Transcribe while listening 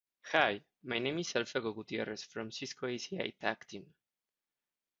Hi, my name is Alfredo Gutierrez from Cisco ACI Tech Team.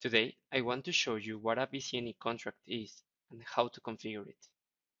 Today, I want to show you what a vzAny contract is and how to configure it.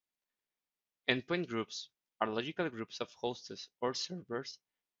 Endpoint groups are logical groups of hosts or servers,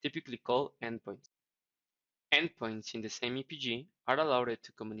 typically called endpoints. Endpoints in the same EPG are allowed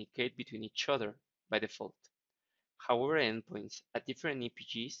to communicate between each other by default. However, endpoints at different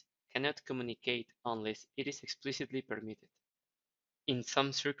EPGs cannot communicate unless it is explicitly permitted. In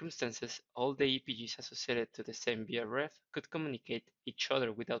some circumstances, all the EPGs associated to the same VRF could communicate each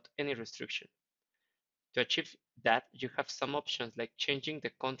other without any restriction. To achieve that, you have some options like changing the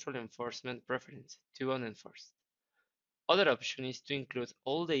control enforcement preference to unenforced. Other option is to include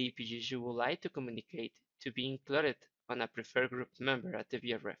all the EPGs you would like to communicate to be included on a preferred group member at the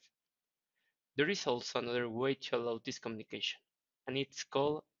VRF. There is also another way to allow this communication, and it's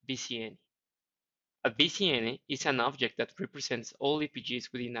called vzAny. A vzAny is an object that represents all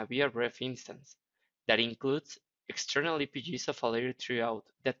EPGs within a VRF instance that includes external EPGs of a layer throughout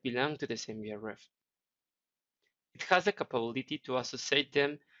that belong to the same VRF. It has the capability to associate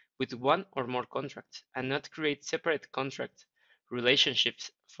them with one or more contracts and not create separate contract relationships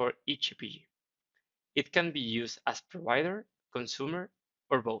for each EPG. It can be used as provider, consumer,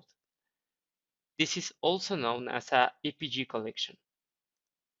 or both. This is also known as a EPG collection.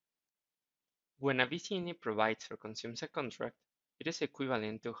 When a vzAny provides or consumes a contract, it is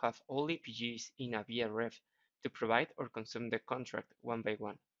equivalent to have all EPGs in a VRF to provide or consume the contract one by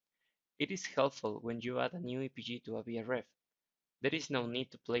one. It is helpful when you add a new EPG to a VRF. There is no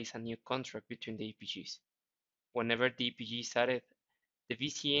need to place a new contract between the EPGs. Whenever the EPG is added, the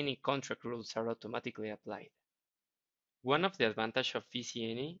vzAny contract rules are automatically applied. One of the advantages of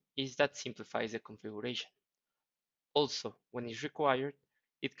vzAny is that simplifies the configuration. Also, when it's required,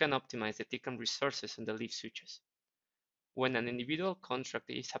 it can optimize the TCAM resources on the leaf switches. When an individual contract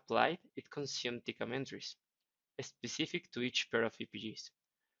is applied, it consumes TCAM entries, specific to each pair of EPGs.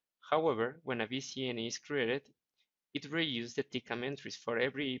 However, when a vzAny is created, it reuses the TCAM entries for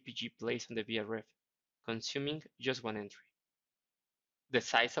every EPG placed on the VRF, consuming just one entry. The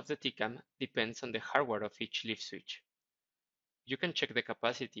size of the TCAM depends on the hardware of each leaf switch. You can check the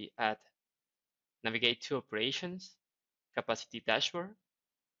capacity at Navigate to Operations, Capacity Dashboard,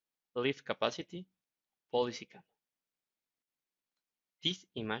 Leaf Capacity, Policy CAM. This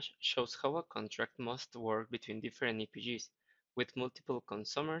image shows how a contract must work between different EPGs with multiple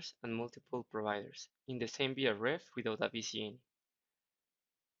consumers and multiple providers in the same VRF without a vzAny.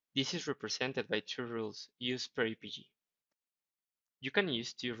 This is represented by two rules used per EPG. You can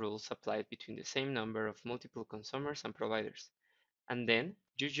use two rules applied between the same number of multiple consumers and providers, and then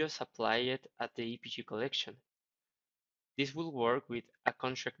you just apply it at the EPG collection. This will work with a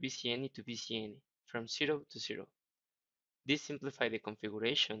contract vzAny to vzAny from 0 to 0. This simplifies the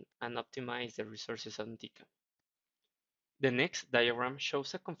configuration and optimizes the resources on TCAM. The next diagram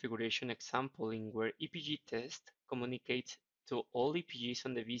shows a configuration example in where EPG test communicates to all EPGs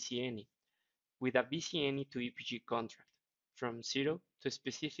on the vzAny with a vzAny to EPG contract from 0 to a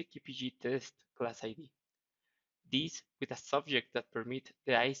specific EPG test class ID. This with a subject that permits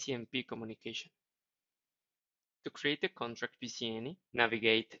the ICMP communication. To create the contract vzAny,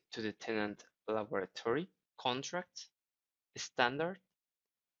 navigate to the tenant laboratory, contracts, standard,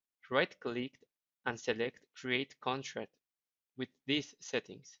 right-click and select Create Contract with these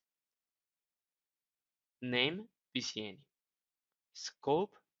settings. Name vzAny,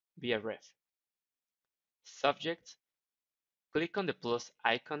 Scope VRF, Subject, click on the plus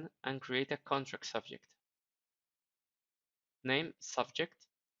icon and create a contract subject. Name Subject,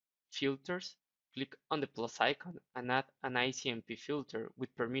 Filters, click on the plus icon and add an ICMP filter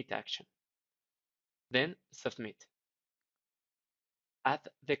with permit action. Then Submit. Add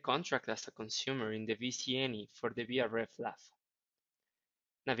the contract as a consumer in the vzAny for the VRF lab.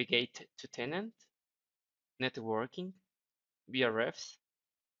 Navigate to Tenant, Networking, VRFs,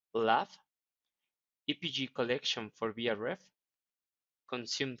 Lab, EPG Collection for VRF,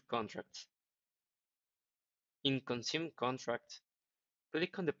 Consumed Contracts. In Consumed Contracts,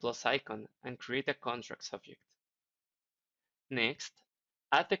 click on the plus icon and create a contract subject. Next,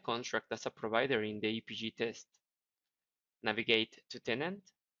 add the contract as a provider in the EPG test. Navigate to Tenant,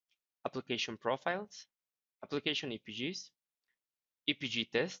 Application Profiles, Application EPGs,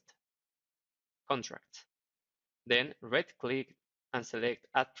 EPG Test, Contracts. Then right-click and select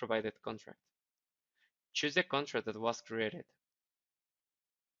Add Provided Contract. Choose the contract that was created.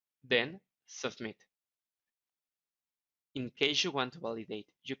 Then Submit. In case you want to validate,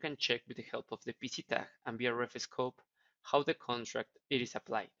 you can check with the help of the PC tag and VRF scope how the contract it is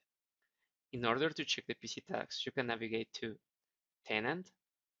applied. In order to check the PC tags, you can navigate to Tenant,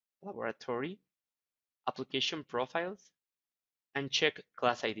 laboratory, application profiles, and check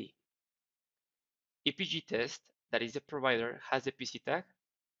class ID. EPG test, that is the provider, has the PC tag.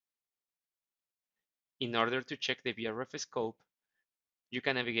 In order to check the VRF scope, you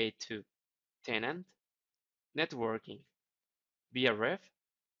can navigate to Tenant, Networking, VRF,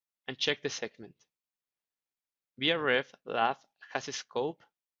 and check the segment. VRF Lab has a scope.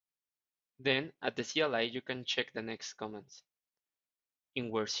 Then at the CLI you can check the next comments,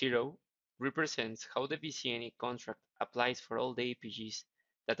 in where 0 represents how the vzAny contract applies for all the APGs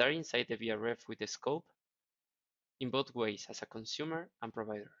that are inside the VRF with the scope, in both ways as a consumer and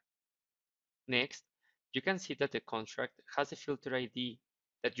provider. Next, you can see that the contract has a filter ID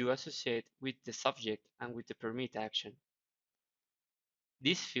that you associate with the subject and with the permit action.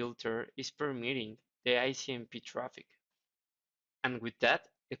 This filter is permitting the ICMP traffic. And with that,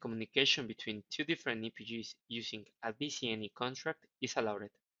 the communication between two different EPGs using a vzAny contract is allowed.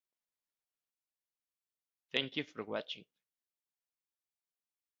 Thank you for watching.